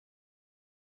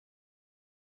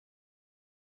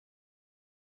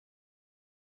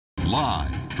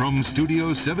Live from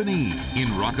Studio 7E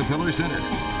in Rockefeller Center,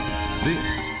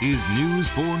 this is News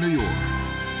 4 New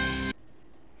York.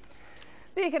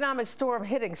 The economic storm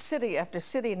hitting city after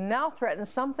city now threatens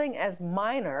something as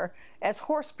minor as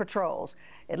horse patrols.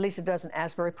 At least it does in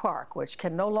Asbury Park, which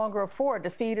can no longer afford to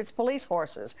feed its police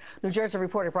horses. New Jersey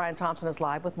reporter Brian Thompson is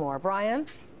live with more. Brian?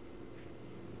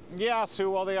 Yeah, Sue,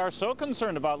 well, they are so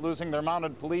concerned about losing their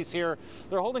mounted police here.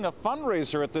 They're holding a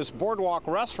fundraiser at this Boardwalk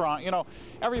restaurant. You know,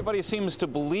 everybody seems to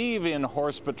believe in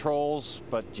horse patrols,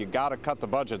 but you got to cut the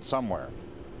budget somewhere.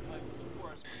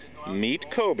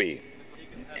 Meet Kobe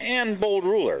and Bold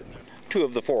Ruler, two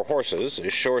of the four horses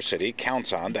Shore City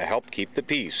counts on to help keep the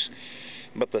peace.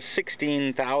 But the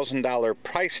 $16,000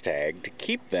 price tag to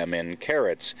keep them in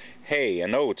carrots, hay,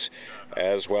 and oats,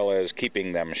 as well as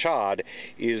keeping them shod,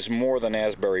 is more than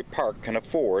Asbury Park can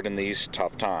afford in these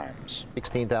tough times.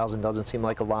 $16,000 doesn't seem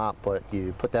like a lot, but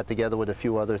you put that together with a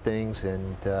few other things,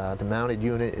 and the mounted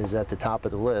unit is at the top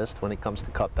of the list when it comes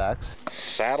to cutbacks.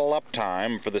 Saddle up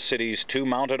time for the city's two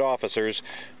mounted officers,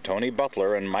 Tony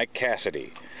Butler and Mike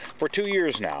Cassidy. For 2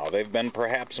 years now, they've been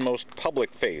perhaps the most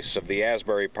public face of the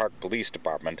Asbury Park Police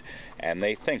Department, and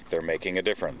they think they're making a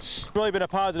difference. It's really been a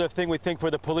positive thing, we think,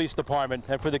 for the police department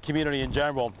and for the community in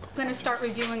general. We're going to start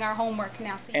reviewing our homework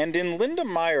now. And in Linda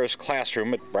Meyer's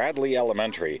classroom at Bradley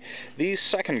Elementary, these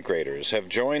second graders have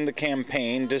joined the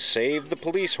campaign to save the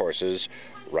police horses,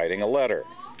 writing a letter.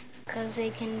 Because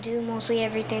they can do mostly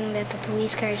everything that the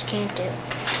police cars can't do.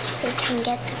 They can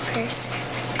get the purse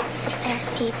of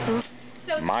bad people.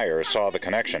 Meyer saw the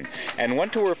connection and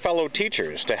went to her fellow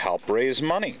teachers to help raise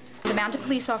money. The mounted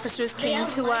police officers came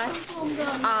to us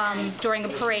during a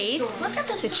parade.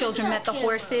 The children met the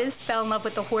horses, fell in love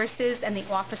with the horses and the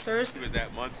officers.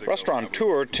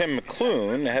 Restaurateur Tim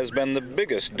McClune has been the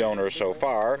biggest donor so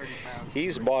far.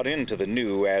 He's bought into the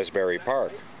new Asbury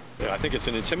Park. I think it's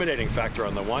an intimidating factor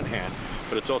on the one hand,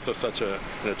 but it's also such an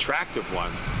attractive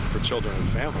one for children and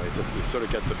families that you sort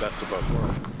of get the best of both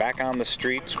worlds. Back on the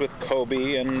streets with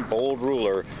Kobe and Bold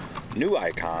Ruler, new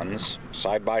icons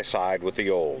side by side with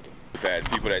the old. We've had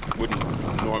people that wouldn't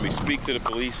normally speak to the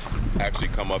police actually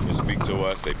come up and speak to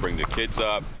us. They bring the kids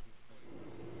up.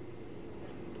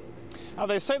 Now,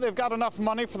 they say they've got enough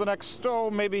money for the next,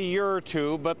 maybe a year or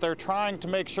two, but they're trying to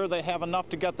make sure they have enough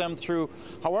to get them through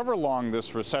however long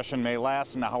this recession may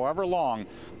last and however long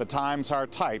the times are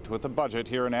tight with the budget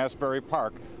here in Asbury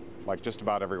Park, like just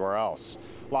about everywhere else.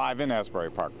 Live in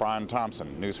Asbury Park, Brian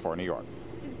Thompson, News 4 New York.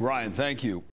 Brian, thank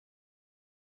you.